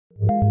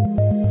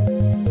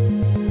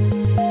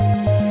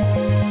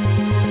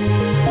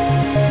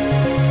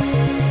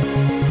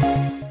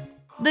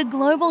The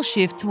global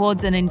shift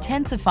towards an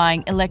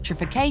intensifying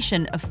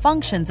electrification of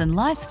functions and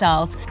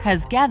lifestyles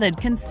has gathered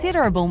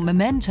considerable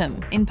momentum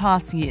in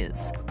past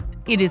years.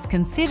 It is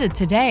considered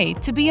today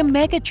to be a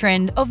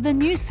megatrend of the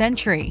new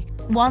century,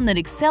 one that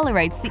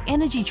accelerates the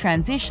energy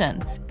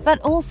transition, but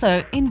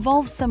also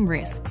involves some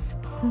risks.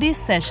 This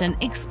session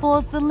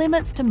explores the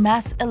limits to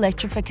mass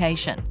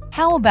electrification.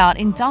 How about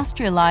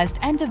industrialized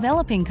and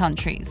developing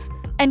countries?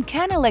 And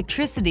can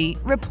electricity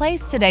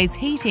replace today's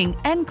heating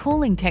and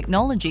cooling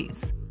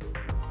technologies?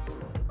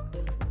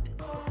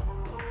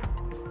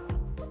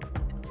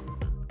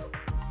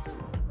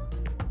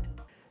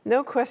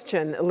 No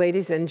question,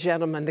 ladies and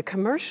gentlemen, the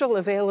commercial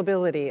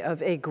availability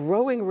of a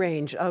growing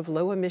range of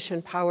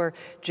low-emission power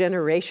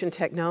generation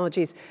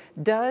technologies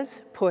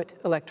does put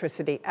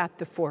electricity at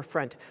the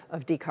forefront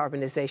of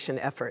decarbonization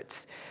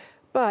efforts.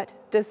 But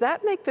does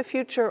that make the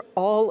future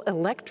all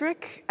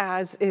electric,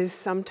 as is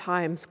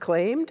sometimes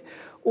claimed,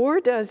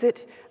 or does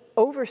it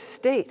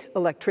overstate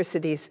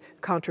electricity's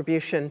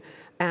contribution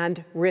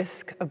and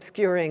risk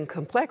obscuring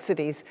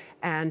complexities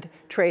and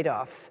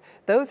trade-offs?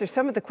 Those are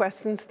some of the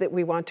questions that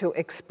we want to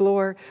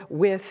explore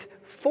with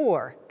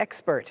 4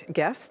 expert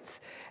guests.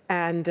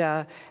 And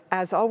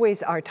as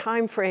always, our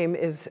time frame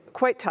is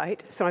quite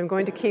tight, so I'm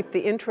going to keep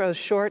the intros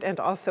short and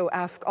also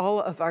ask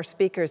all of our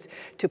speakers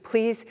to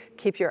please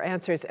keep your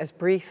answers as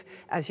brief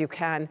as you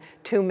can.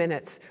 2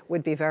 minutes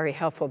would be very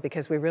helpful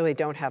because we really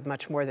don't have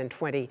much more than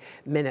 20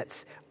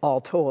 minutes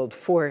all told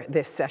for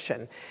this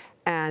session.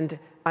 And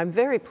I'm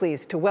very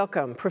pleased to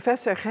welcome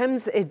Professor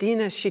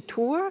Chems-Eddine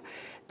CHITOUR,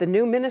 the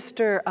new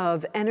Minister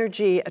of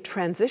Energy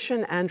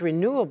Transition and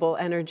Renewable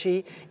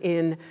Energy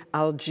in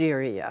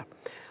Algeria.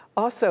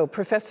 Also,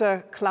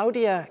 Professor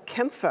Claudia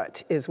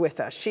KEMFERT is with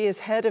us. She is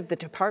head of the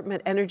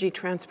Department Energy,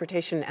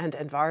 Transportation and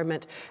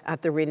Environment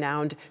at the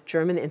renowned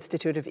German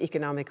Institute of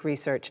Economic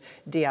Research,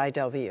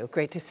 DIW.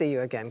 Great to see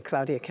you again,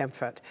 Claudia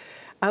KEMFERT.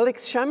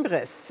 Alix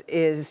CHAMBRIS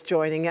is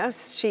joining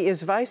us. She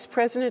is Vice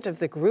President of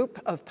the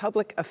Group of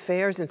Public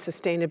Affairs and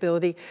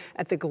Sustainability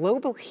at the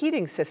global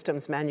heating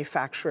systems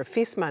manufacturer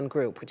Viessmann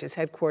Group, which is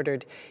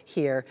headquartered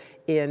here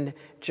in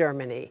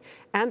Germany.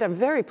 And I'm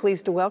very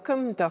pleased to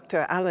welcome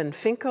Dr.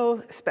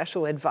 FINKEL,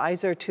 Special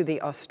Advisor to the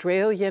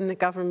Australian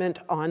government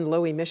on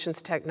low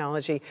emissions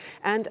technology,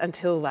 and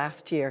until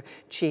last year,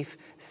 Chief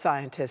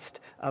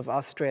Scientist of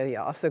Australia.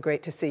 Also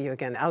great to see you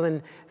again,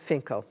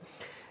 FINKEL.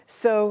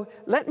 So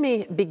let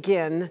me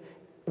begin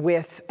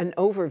with an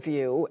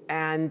overview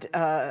and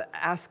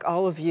ask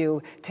all of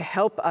you to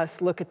help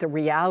us look at the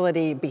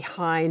reality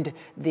behind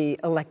the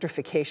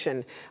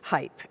electrification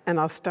hype. And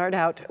I'll start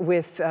out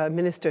with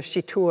Minister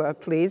CHITOUR,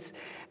 please.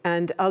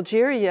 And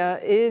Algeria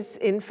is,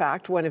 in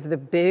fact, one of the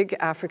big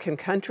African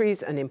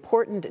countries, an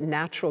important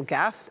natural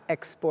gas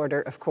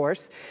exporter, of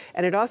course,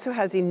 and it also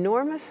has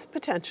enormous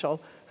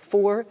potential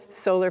for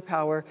solar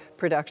power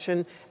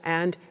production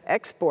and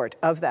export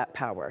of that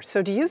power.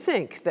 So do you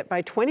think that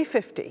by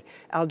 2050,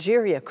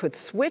 Algeria could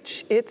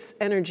switch its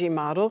energy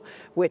model,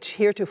 which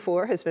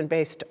heretofore has been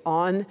based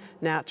on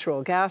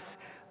natural gas,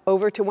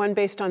 over to one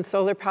based on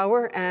solar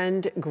power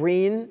and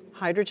green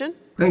hydrogen?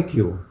 Thank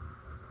you.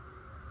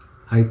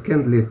 I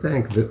kindly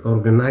thank the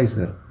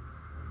organizer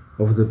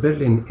of the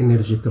Berlin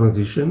Energy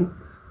Transition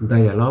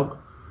Dialogue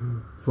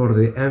for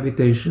the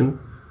invitation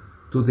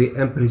to the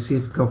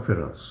impressive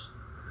conference.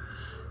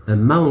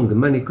 Among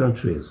many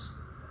countries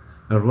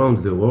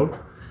around the world,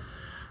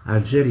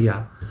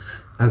 Algeria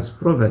has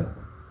proven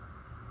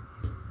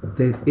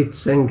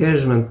its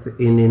engagement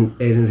in an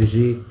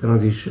energy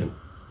transition.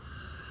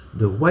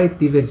 The wide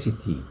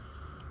diversity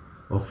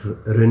of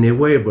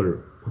renewable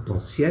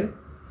potential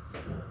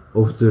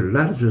of the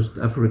largest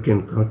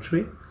African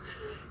country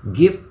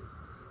give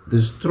the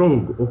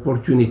strong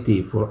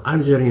opportunity for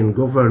Algerian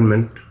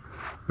government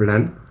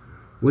plan,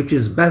 which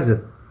is based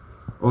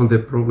on the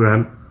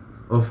program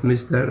of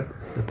Mr.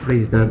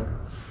 President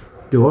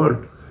to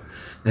hold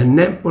an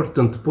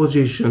important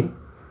position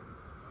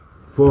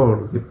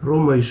for the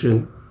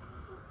promotion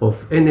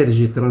of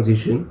energy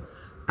transition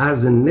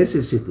as a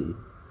necessity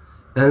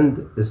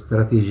and a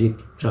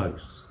strategic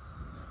choice.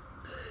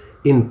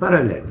 In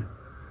parallel,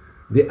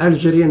 the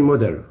Algerian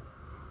model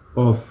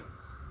of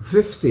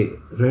 50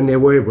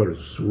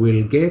 renewables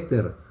will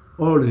gather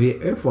all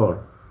the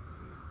effort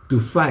to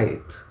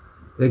fight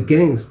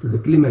against the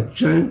climate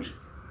change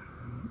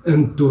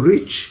and to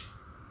reach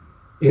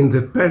in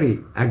the Paris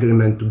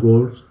Agreement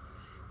goals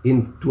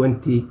in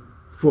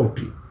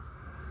 2040.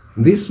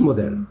 This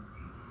model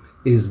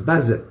is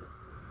based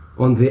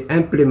on the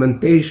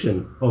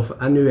implementation of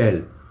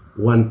annual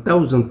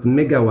 1,000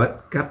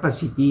 megawatt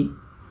capacity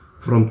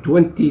from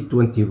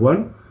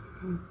 2021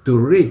 to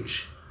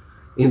reach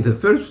in the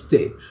first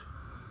stage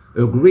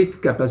a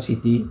grid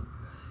capacity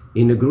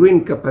in a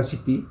green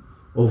capacity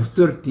of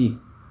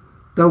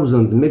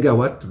 30,000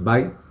 megawatt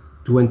by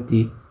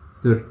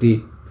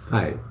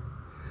 2035.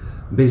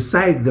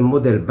 Besides the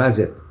model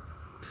based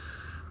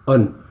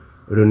on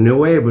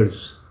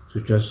renewables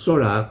such as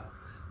solar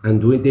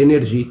and wind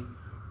energy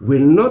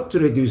will not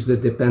reduce the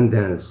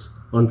dependence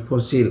on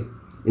fossil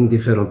in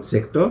different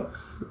sectors,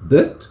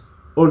 but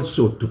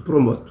also to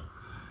promote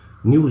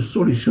new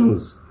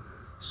solutions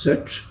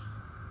such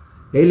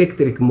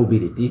electric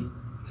mobility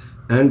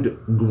and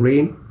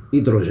green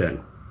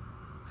hydrogen.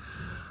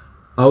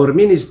 Our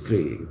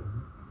Ministry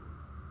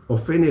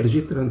of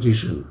Energy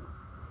Transition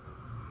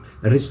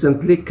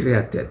recently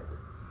created,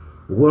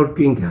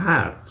 working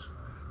hard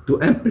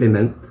to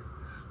implement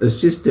a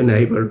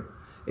sustainable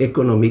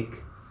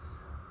economic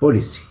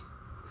policy.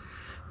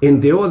 On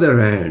the other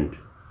hand,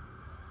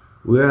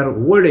 we are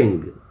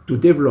willing to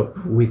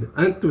develop with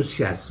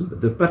enthusiasm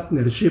the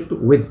partnership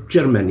with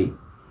Germany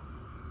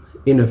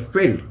in a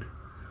field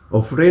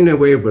of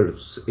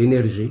renewables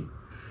energy,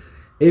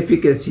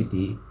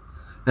 efficacy,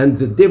 and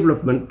the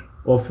development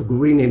of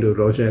green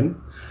hydrogen,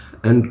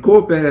 and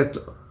cooperate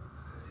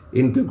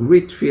in the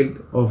great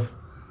field of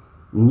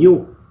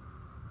in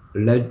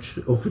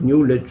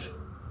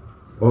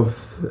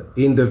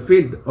the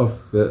field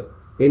of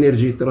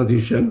energy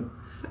transition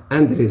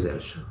and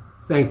research.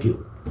 Thank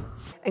you.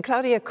 And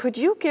Claudia, could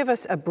you give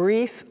us a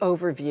brief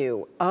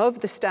overview of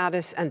the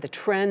status and the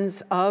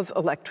trends of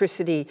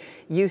electricity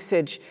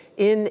usage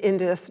in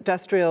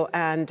industrial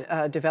and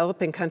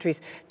developing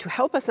countries to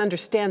help us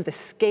understand the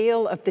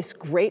scale of this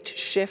great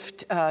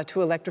shift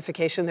to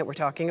electrification that we're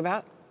talking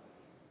about?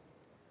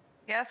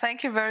 Yeah,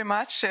 thank you very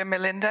much,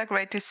 Melinda.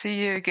 Great to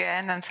see you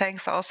again, and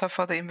thanks also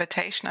for the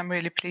invitation. I'm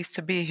really pleased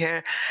to be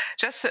here.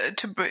 Just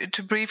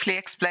to briefly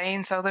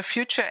explain, so the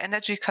future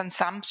energy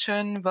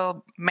consumption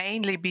will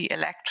mainly be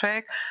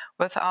electric,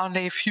 with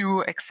only a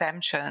few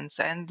exemptions,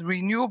 and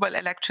renewable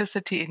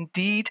electricity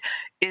indeed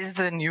is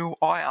the new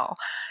oil.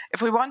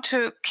 If we want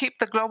to keep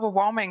the global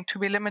warming to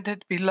be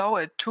limited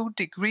below 2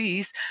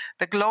 degrees,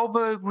 the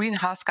global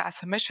greenhouse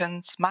gas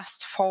emissions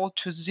must fall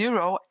to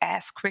zero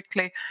as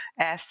quickly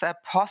as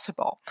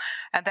possible.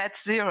 And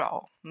that's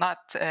zero,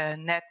 not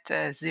net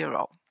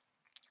zero.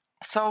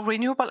 So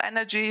renewable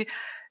energy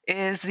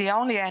is the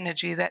only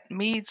energy that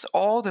meets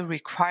all the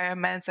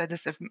requirements, that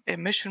is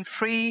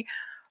emission-free,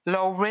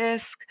 low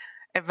risk,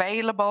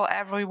 available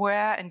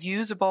everywhere and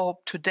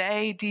usable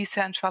today,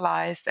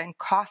 decentralized and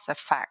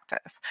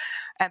cost-effective.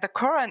 And the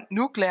current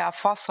nuclear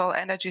fossil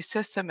energy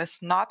system is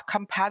not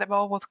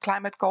compatible with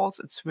climate goals.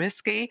 It's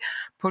risky,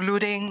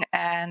 polluting,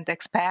 and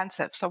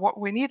expensive. So what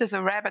we need is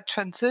a rapid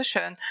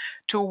transition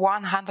to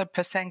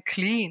 100%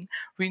 clean,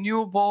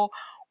 renewable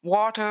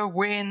water,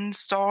 wind,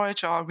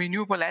 storage, or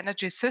renewable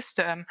energy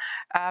system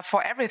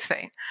for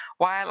everything,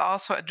 while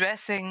also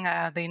addressing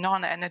the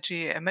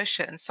non-energy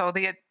emissions. So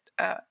the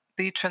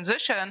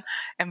transition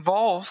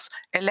involves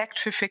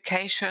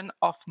electrification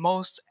of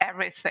most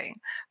everything.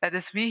 That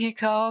is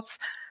vehicles,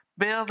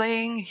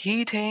 building,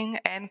 heating,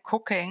 and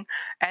cooking,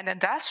 and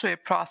industrial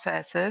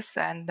processes,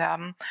 and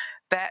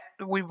that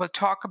we will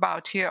talk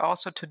about here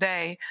also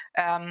today.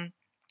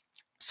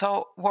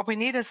 So what we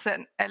need is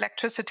an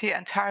electricity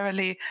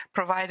entirely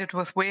provided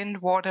with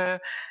wind,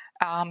 water,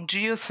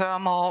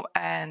 geothermal,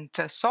 and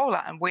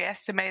solar. And we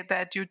estimate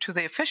that due to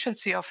the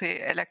efficiency of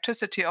the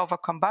electricity over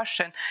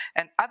combustion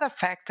and other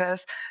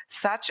factors,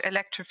 such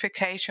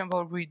electrification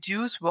will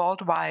reduce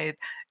worldwide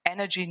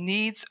energy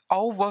needs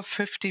over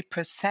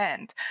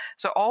 50%.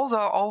 So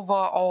although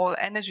overall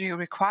energy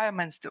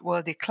requirements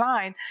will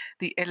decline,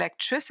 the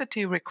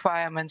electricity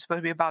requirements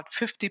will be about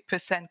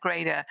 50%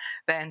 greater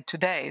than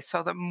today.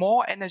 So the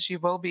more energy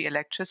will be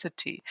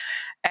electricity.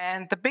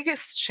 And the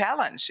biggest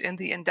challenge in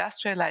the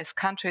industrialized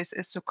countries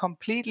is to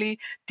completely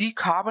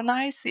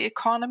decarbonize the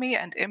economy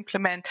and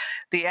implement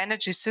the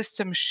energy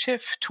system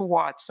shift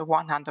towards the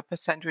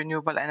 100%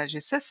 renewable energy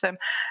system.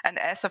 And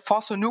as the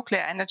fossil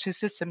nuclear energy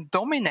system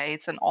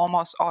dominates in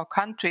almost all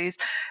countries,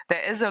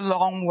 there is a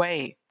long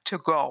way to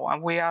go,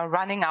 and we are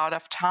running out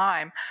of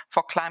time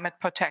for climate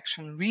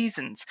protection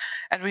reasons.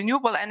 And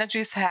renewable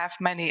energies have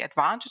many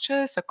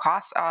advantages. The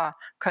costs are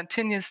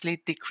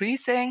continuously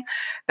decreasing.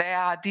 They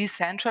are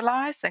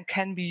decentralized and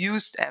can be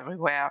used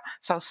everywhere.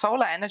 So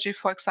solar energy,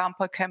 for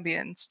example, can be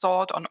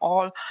installed on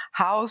all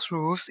house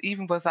roofs,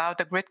 even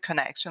without a grid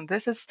connection.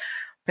 This is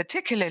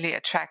particularly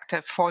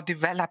attractive for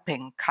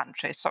developing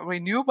countries. So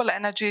renewable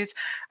energies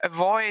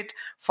avoid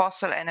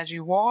fossil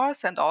energy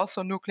wars and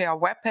also nuclear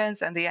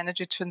weapons, and the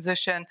energy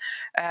transition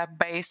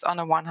based on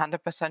a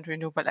 100%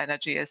 renewable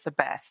energy is the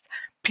best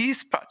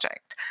peace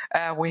project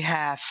we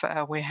have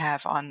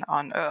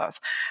on Earth.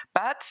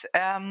 But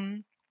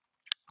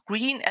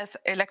green as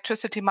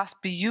electricity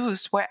must be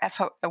used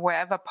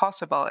wherever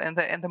possible in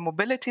the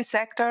mobility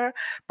sector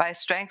by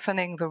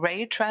strengthening the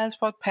rail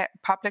transport,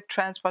 public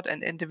transport,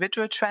 and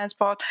individual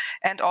transport,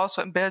 and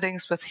also in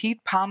buildings with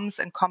heat pumps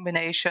in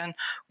combination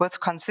with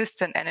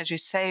consistent energy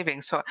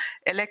saving. So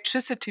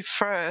electricity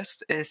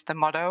first is the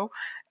motto.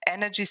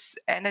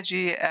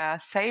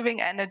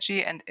 Saving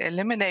energy and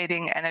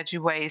eliminating energy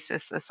waste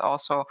is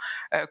also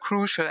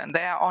crucial. And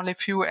there are only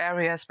few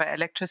areas where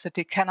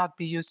electricity cannot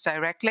be used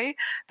directly.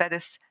 That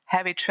is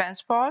heavy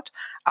transport,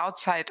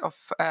 outside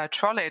of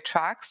trolley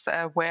trucks,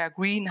 where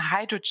green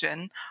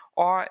hydrogen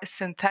or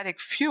synthetic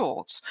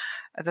fuels,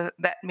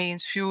 that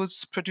means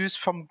fuels produced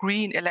from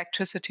green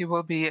electricity,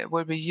 will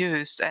be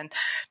used. And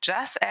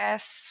just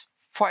as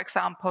for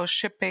example,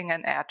 shipping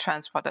and air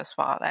transport as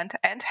well,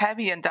 and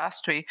heavy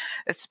industry,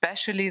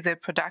 especially the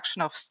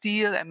production of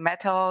steel and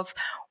metals,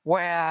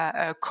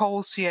 where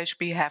coal,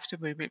 CHP have to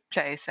be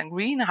replaced. And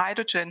green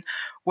hydrogen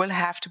will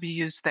have to be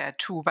used there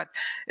too. But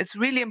it's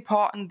really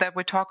important that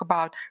we talk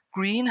about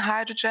green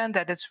hydrogen,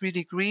 that it's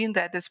really green,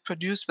 that is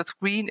produced with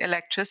green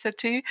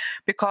electricity,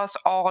 because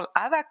all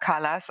other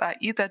colors are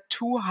either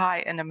too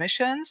high in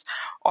emissions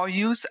or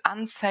use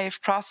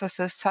unsafe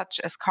processes such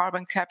as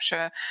carbon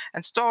capture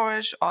and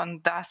storage,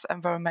 and thus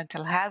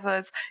environmental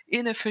hazards,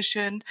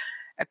 inefficient,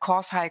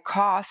 cause high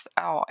costs,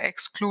 or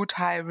exclude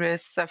high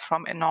risks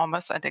from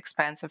enormous and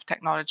expensive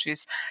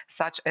technologies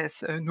such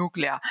as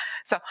nuclear.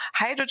 So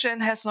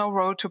hydrogen has no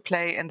role to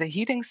play in the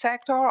heating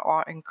sector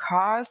or in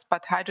cars,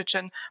 but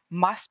hydrogen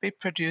must be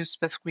produced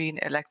with green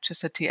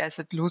electricity, as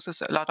it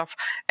loses a lot of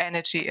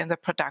energy in the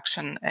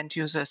production and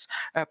uses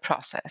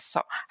process.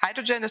 So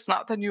hydrogen is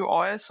not the new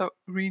oil, so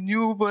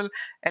renewable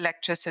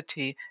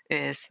electricity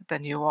is the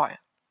new oil.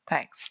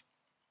 Thanks.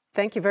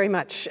 Thank you very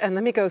much. And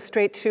let me go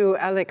straight to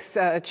Alix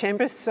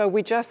CHAMBRIS. So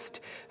we just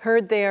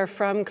heard there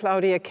from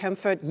Claudia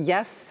KEMFERT,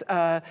 yes,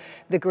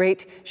 the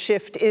great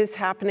shift is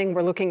happening.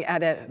 We're looking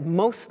at a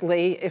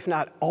mostly, if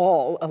not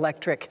all,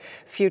 electric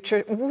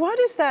future. What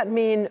does that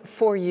mean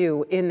for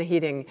you in the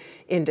heating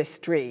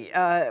industry?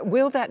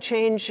 Will that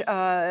change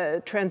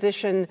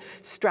transition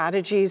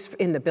strategies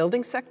in the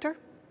building sector?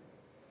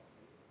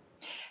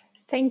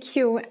 Thank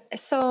you.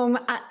 So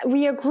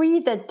we agree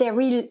that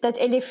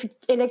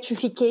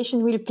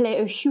electrification will play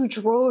a huge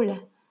role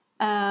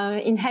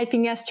in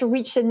helping us to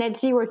reach the net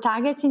zero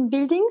targets in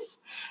buildings.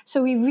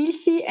 So we will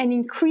see an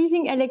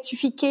increasing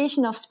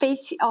electrification of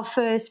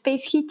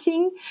space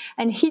heating,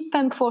 and heat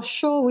pump for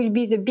sure will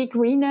be the big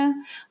winner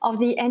of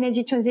the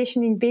energy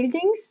transition in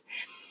buildings.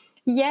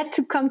 Yet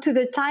to come to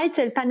the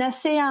title,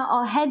 Panacea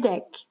or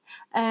Headache.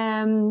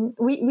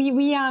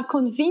 We are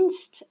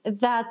convinced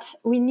that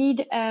we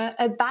need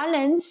a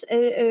balance,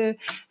 a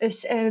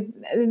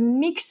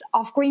mix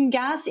of green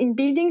gas in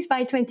buildings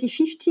by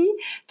 2050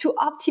 to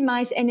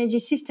optimize energy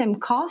system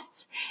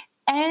costs,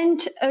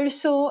 and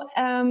also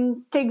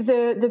take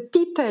the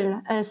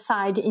people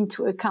side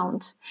into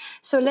account.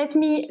 So let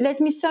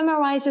me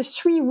summarize the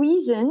 3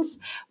 reasons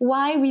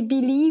why we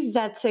believe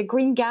that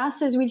green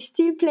gases will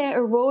still play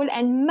a role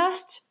and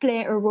must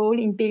play a role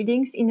in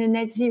buildings in a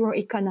net zero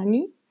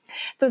economy.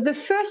 So the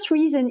first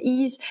reason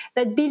is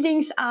that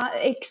buildings are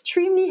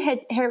extremely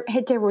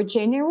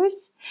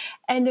heterogeneous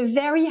and a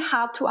very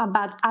hard to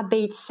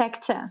abate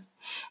sector.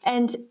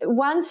 And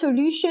one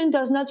solution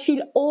does not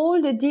fill all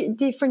the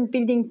different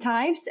building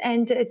types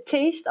and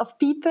taste of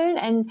people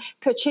and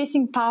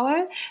purchasing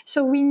power.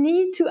 So we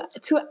need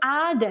to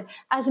add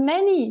as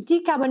many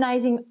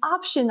decarbonizing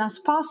options as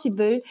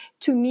possible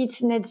to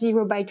meet net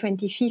zero by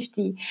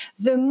 2050.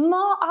 The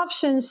more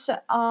options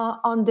are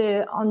on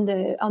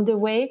the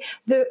way,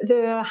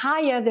 the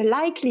higher the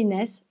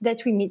likeliness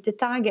that we meet the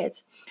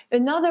target.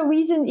 Another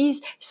reason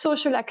is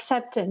social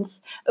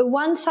acceptance. A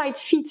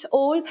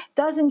one-size-fits-all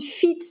doesn't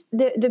fit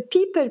the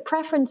people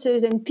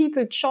preferences and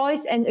people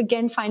choice, and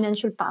again,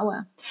 financial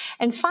power.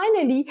 And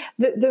finally,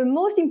 the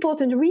most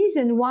important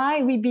reason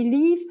why we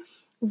believe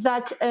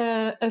that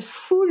a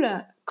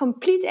full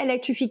complete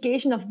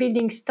electrification of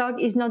building stock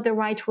is not the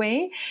right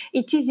way,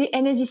 it is the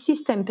energy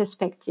system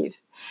perspective.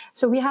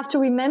 So we have to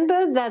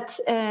remember that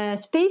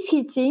space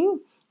heating,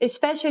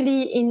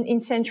 especially in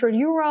Central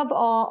Europe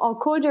or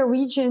colder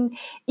region,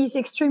 is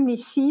extremely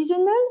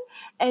seasonal.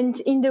 And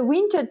in the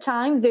winter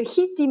time, the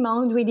heat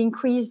demand will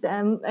increase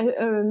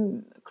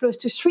close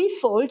to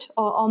 3-fold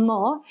or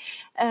more,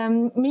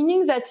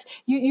 meaning that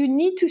you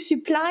need to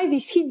supply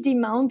this heat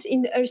demand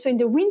also in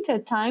the winter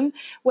time,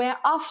 where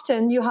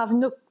often you have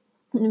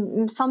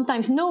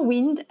sometimes no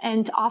wind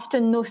and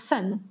often no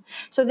sun.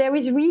 So there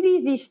is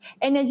really this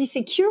energy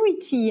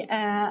security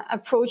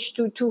approach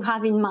to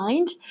have in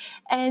mind,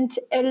 and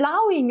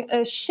allowing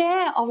a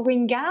share of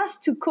green gas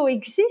to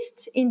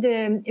coexist in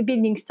the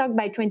building stock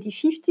by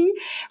 2050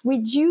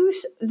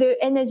 reduce the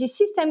energy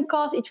system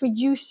cost, it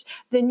reduces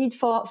the need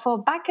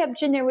for backup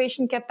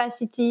generation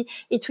capacity,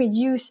 it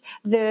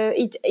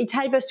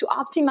helps us to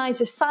optimize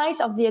the size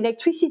of the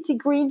electricity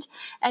grid,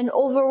 and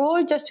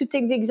overall, just to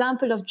take the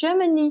example of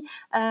Germany,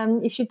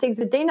 if you take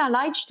the Dana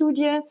Light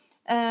Studie,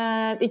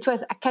 it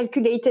was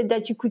calculated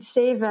that you could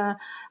save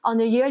on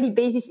a yearly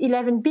basis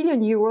 11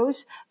 billion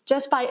euros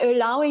just by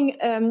allowing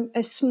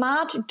a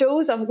smart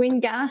dose of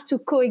green gas to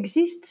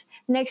coexist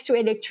next to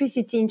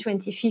electricity in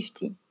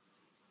 2050.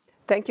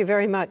 Thank you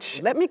very much.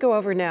 Let me go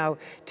over now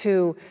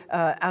to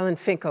Alan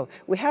FINKEL.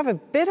 We have a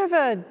bit of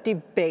a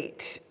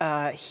debate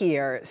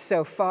here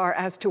so far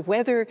as to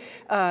whether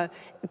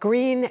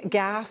green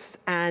gas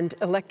and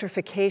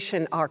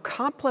electrification are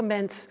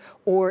complements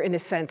or, in a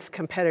sense,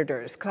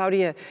 competitors.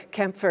 Claudia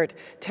KEMFERT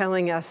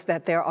telling us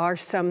that there are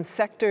some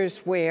sectors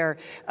where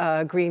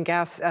green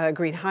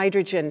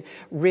hydrogen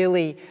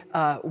really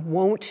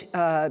won't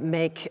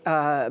make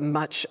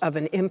much of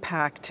an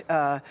impact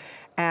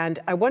And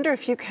I wonder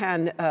if you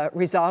can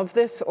resolve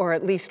this, or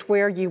at least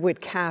where you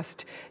would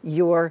cast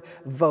your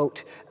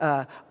vote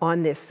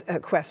on this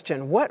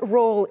question. What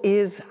role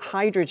is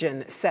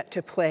hydrogen set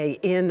to play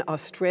in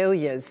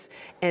Australia's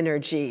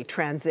energy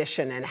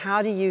transition, and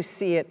how do you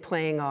see it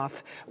playing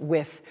off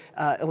with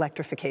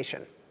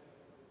electrification?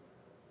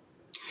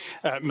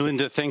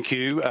 Melinda, thank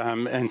you,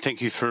 and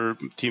thank you for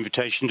the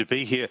invitation to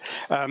be here.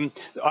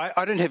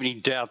 I don't have any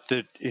doubt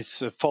that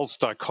it's a false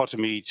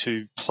dichotomy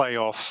to play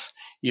off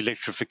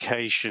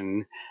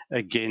electrification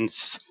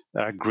against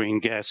green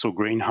gas or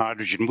green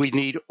hydrogen. We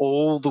need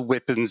all the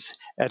weapons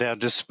at our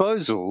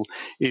disposal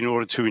in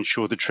order to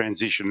ensure the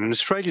transition. And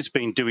Australia's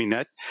been doing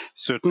that,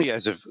 certainly,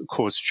 as of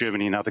course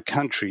Germany and other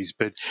countries.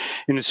 But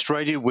in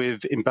Australia,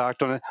 we've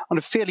embarked on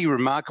a fairly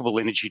remarkable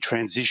energy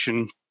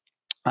transition.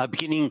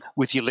 Beginning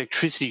with the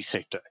electricity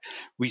sector.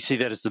 We see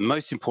that as the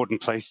most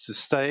important place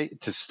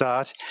to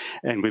start,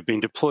 and we've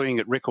been deploying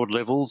at record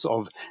levels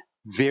of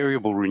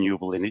variable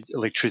renewable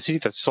electricity,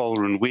 that's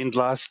solar and wind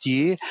last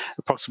year.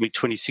 Approximately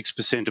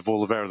 26% of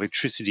all of our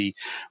electricity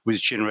was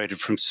generated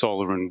from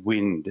solar and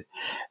wind.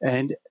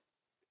 And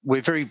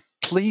we're very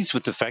pleased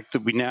with the fact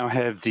that we now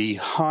have the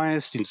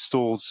highest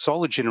installed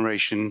solar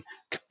generation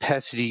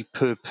capacity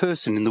per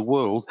person in the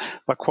world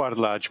by quite a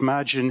large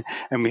margin,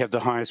 and we have the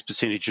highest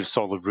percentage of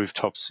solar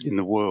rooftops in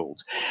the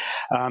world.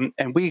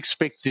 And we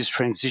expect this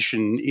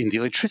transition in the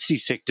electricity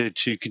sector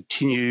to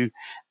continue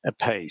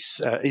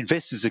apace.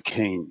 Investors are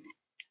keen.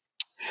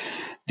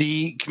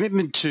 The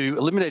commitment to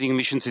eliminating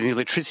emissions in the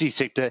electricity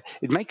sector,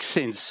 it makes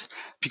sense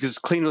because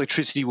clean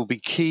electricity will be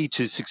key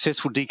to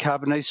successful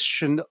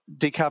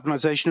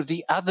decarbonisation of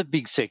the other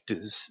big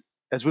sectors,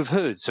 as we've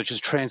heard, such as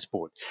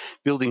transport,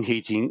 building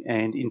heating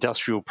and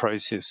industrial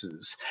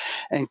processes.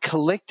 And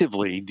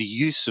collectively, the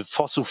use of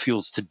fossil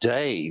fuels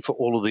today for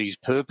all of these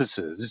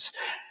purposes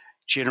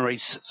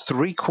generates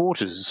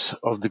 3/4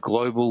 of the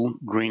global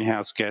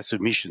greenhouse gas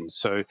emissions.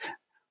 So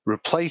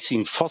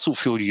replacing fossil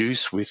fuel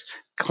use with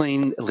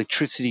clean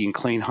electricity and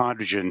clean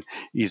hydrogen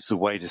is the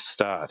way to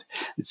start.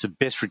 It's the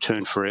best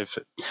return for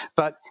effort.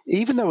 But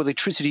even though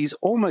electricity is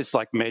almost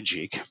like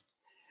magic,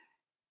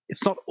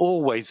 it's not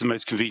always the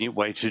most convenient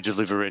way to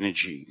deliver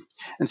energy.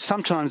 And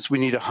sometimes we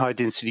need a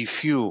high-density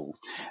fuel.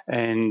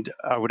 And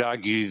I would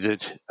argue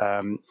that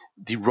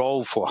the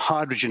role for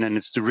hydrogen and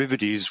its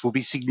derivatives will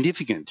be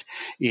significant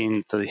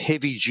in the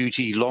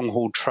heavy-duty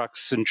long-haul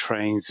trucks and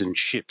trains and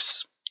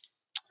ships.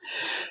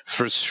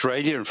 For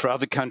Australia and for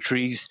other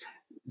countries,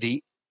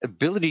 the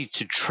ability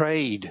to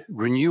trade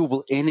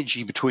renewable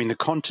energy between the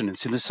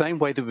continents in the same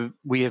way that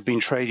we have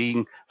been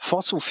trading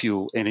fossil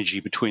fuel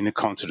energy between the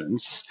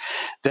continents,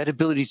 that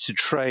ability to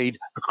trade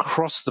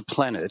across the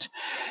planet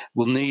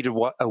will need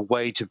a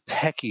way to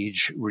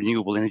package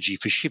renewable energy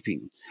for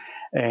shipping.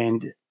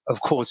 And of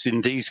course,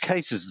 in these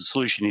cases, the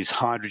solution is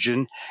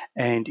hydrogen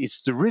and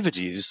its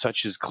derivatives,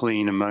 such as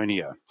clean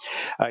ammonia.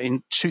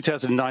 In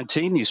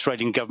 2019, the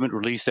Australian government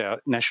released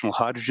our national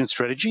hydrogen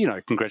strategy, and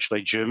I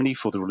congratulate Germany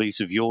for the release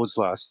of yours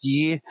last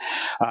year.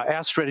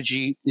 Our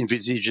strategy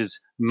envisages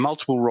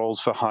multiple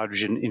roles for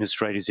hydrogen in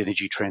Australia's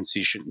energy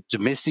transition.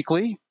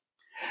 Domestically,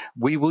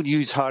 we will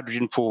use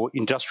hydrogen for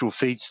industrial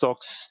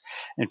feedstocks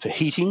and for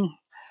heating.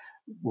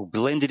 We'll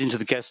blend it into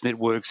the gas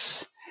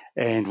networks,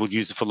 and we'll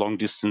use it for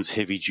long-distance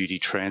heavy-duty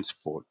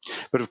transport.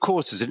 But of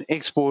course, as an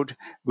export,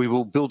 we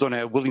will build on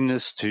our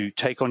willingness to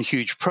take on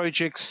huge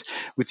projects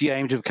with the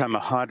aim to become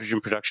a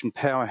hydrogen production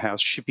powerhouse,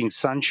 shipping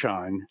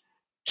sunshine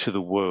to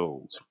the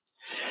world.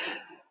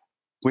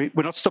 We're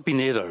not stopping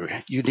there, though.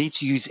 You need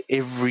to use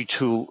every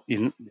tool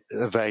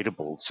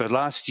available. So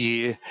last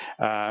year,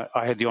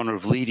 I had the honour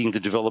of leading the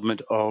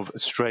development of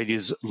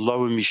Australia's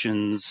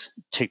low-emissions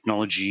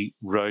technology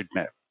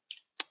roadmap.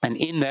 And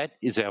in that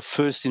is our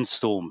first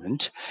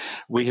instalment.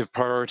 We have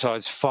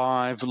prioritised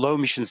 5 low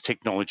emissions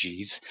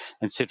technologies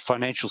and set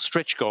financial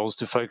stretch goals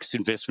to focus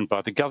investment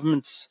by the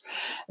governments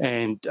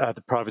and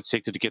the private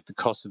sector to get the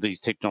cost of these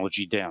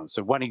technology down.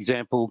 So one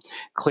example,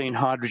 clean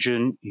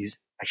hydrogen is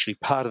actually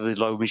part of the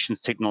low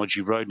emissions technology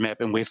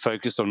roadmap, and we're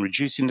focused on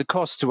reducing the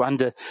cost to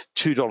under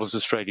 $2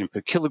 Australian per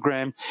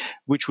kilogram,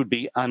 which would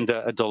be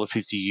under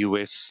 $1.50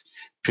 US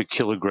per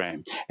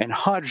kilogram. And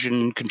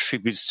hydrogen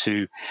contributes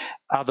to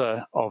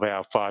other of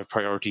our 5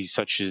 priorities,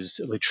 such as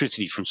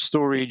electricity from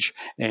storage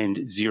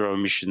and zero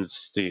emissions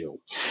steel.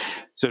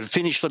 So to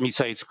finish, let me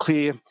say it's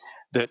clear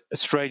that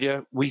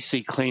Australia, we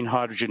see clean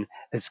hydrogen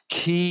as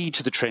key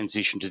to the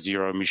transition to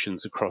zero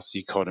emissions across the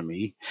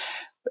economy,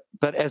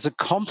 but as a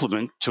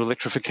complement to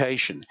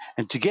electrification.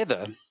 And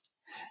together,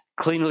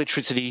 clean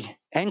electricity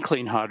and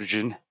clean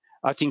hydrogen,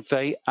 I think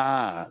they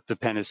are the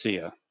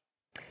panacea.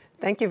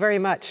 Thank you very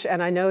much.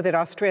 And I know that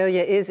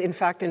Australia is, in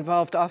fact,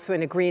 involved also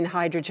in a green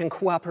hydrogen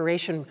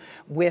cooperation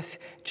with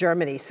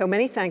Germany. So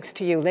many thanks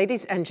to you.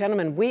 Ladies and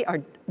gentlemen, we are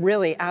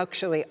really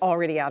actually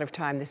already out of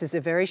time. This is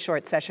a very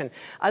short session.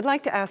 I'd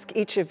like to ask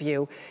each of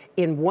you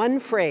in one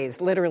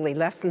phrase, literally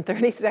less than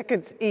 30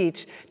 seconds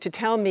each, to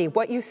tell me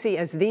what you see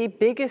as the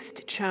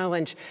biggest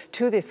challenge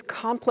to this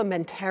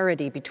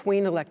complementarity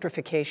between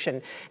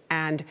electrification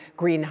and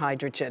green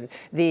hydrogen.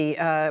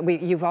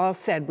 You've all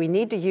said we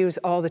need to use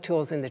all the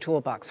tools in the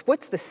toolbox.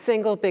 What's the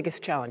single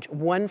biggest challenge?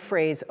 One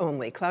phrase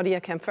only. Claudia,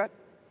 KEMFERT?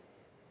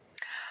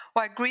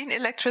 Well, green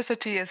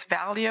electricity is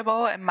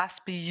valuable and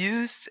must be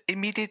used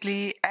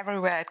immediately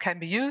everywhere it can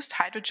be used.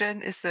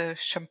 Hydrogen is the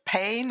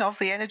champagne of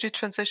the energy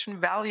transition,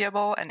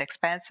 valuable and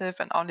expensive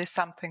and only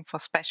something for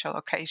special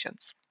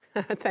occasions.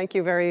 Thank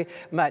you very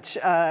much.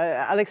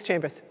 Alix,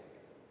 CHAMBRIS.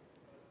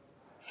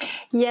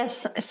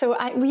 Yes, so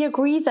we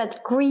agree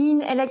that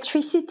green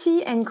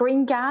electricity and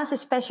green gas,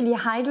 especially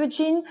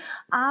hydrogen,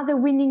 are the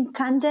winning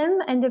tandem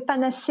and the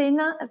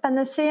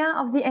panacea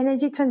of the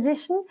energy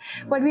transition.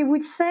 What we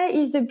would say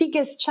is the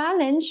biggest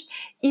challenge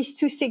is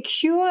to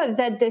secure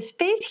that the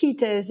space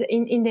heaters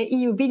in the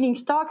EU building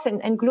stocks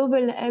and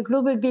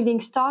global building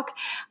stock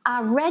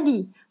are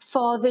ready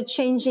for the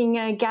changing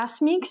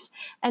gas mix.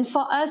 And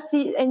for us,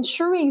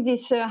 ensuring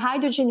this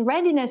hydrogen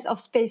readiness of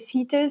space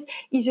heaters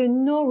is a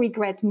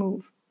no-regret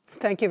move.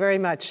 Thank you very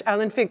much.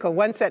 Alan Finkel,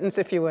 one sentence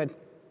if you would.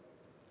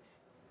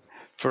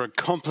 For a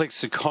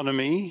complex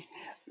economy,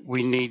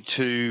 we need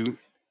to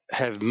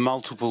have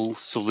multiple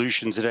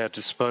solutions at our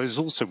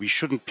disposal, so we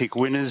shouldn't pick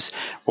winners.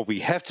 What we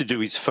have to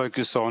do is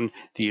focus on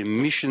the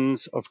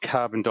emissions of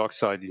carbon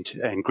dioxide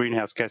and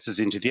greenhouse gases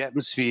into the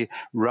atmosphere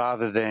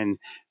rather than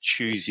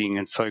choosing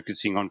and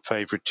focusing on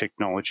favourite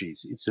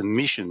technologies. It's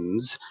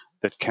emissions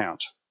that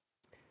count.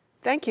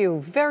 Thank you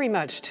very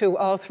much to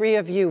all three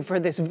of you for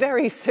this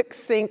very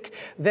succinct,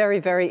 very,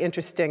 very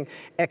interesting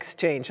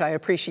exchange. I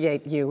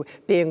appreciate you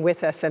being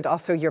with us and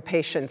also your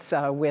patience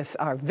with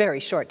our very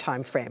short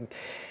time frame.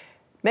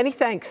 Many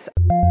thanks.